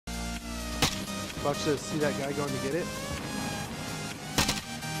Watch this. See that guy going to get it?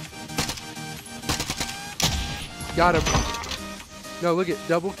 Got him. No, look at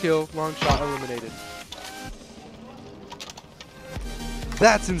double kill, long shot, eliminated.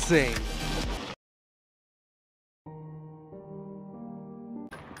 That's insane.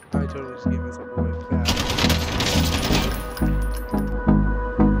 I totally just gave myself away fast.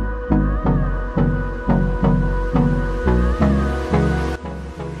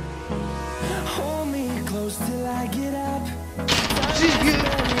 Hold me close till I get up.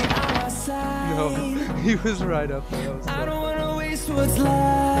 No, he was right up there. That was so I don't wanna waste what's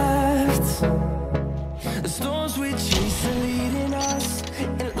left. The storms we chase are leading us,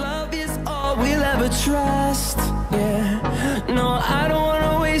 and love is all we'll ever trust. Yeah, no, I don't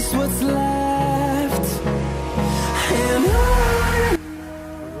wanna waste what's left. And on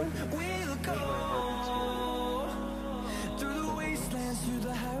we'll go through the wastelands, through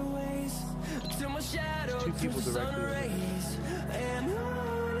the highways, till my shadow turns to sun rays. And on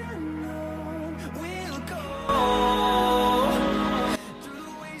we'll go through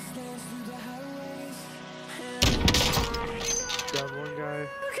the wastelands, through the highways. down one guy.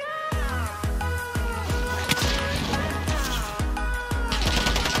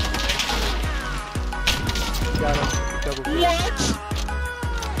 Got him. Double kill. What?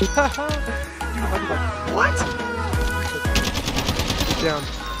 Dude, I'm like, what? Get down.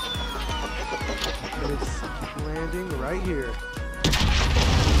 And it's landing right here.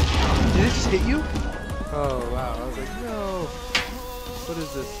 Did it just hit you? Oh wow, I was like, no. What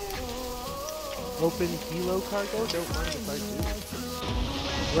is this? Open helo cargo? Don't mind if I do.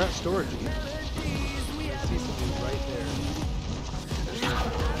 We're at storage. I see something right there.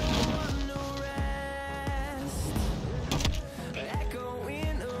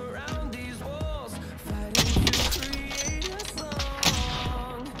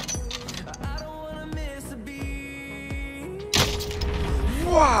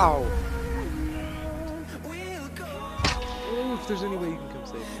 Wow! Oh, if there's any way you can come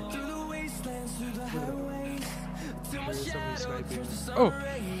save me. There's somebody sniping. Oh!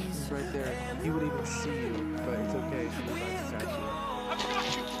 He's right there. He would even see you, but it's okay. He's about to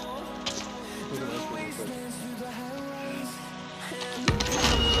catch you. Look at that really quick.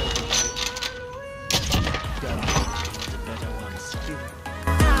 Got him. Better ones.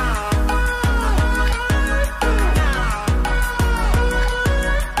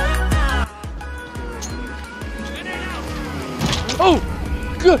 Oh!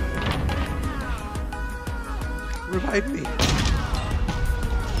 Good! Revive me.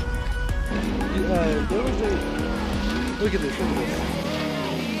 There was a... Look at this, look at this.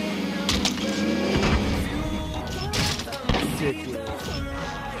 Ridiculous.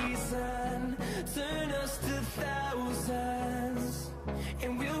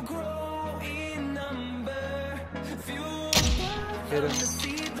 Hit him.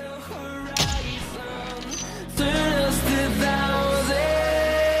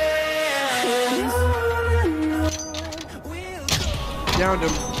 Downed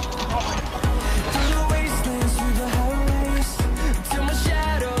him.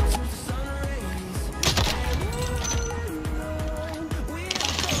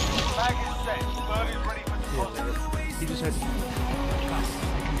 He just had to...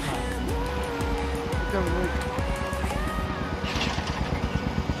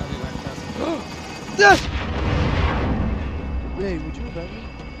 Hey, would you revive me?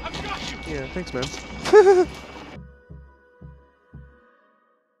 I've got you! Yeah, thanks, man.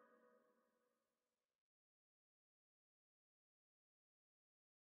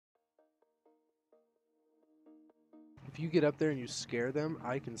 If you get up there and you scare them,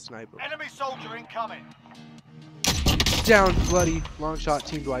 I can snipe them. Enemy soldier incoming! Down, bloody, long shot,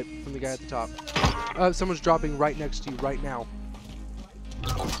 team wipe from the guy at the top. Someone's dropping right next to you right now.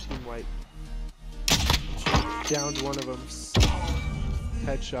 Team wipe. Downed one of them.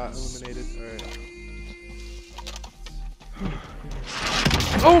 Headshot eliminated. Alright.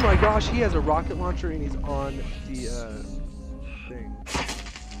 Oh my gosh, he has a rocket launcher and he's on the thing.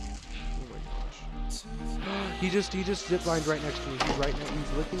 Oh my gosh. He just ziplined right next to me. He's right now.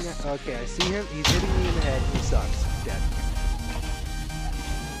 He's looking at. Okay, I see him. He's hitting me in the head. He sucks. Dead.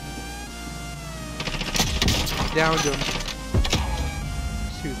 Downed him.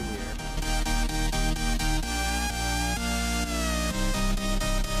 He was in the air.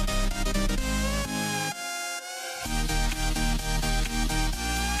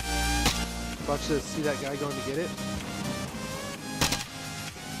 Watch this. See that guy going to get it?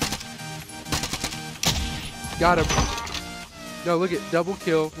 Got him. No, look at double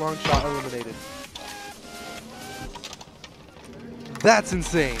kill, long shot, eliminated. That's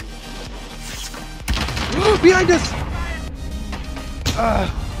insane. Behind us!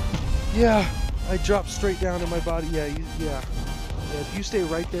 Yeah. I dropped straight down in my body. Yeah, yeah. If you stay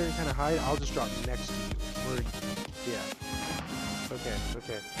right there and kind of hide, I'll just drop next to you. Or, yeah. Okay.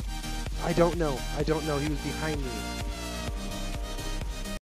 I don't know. He was behind me.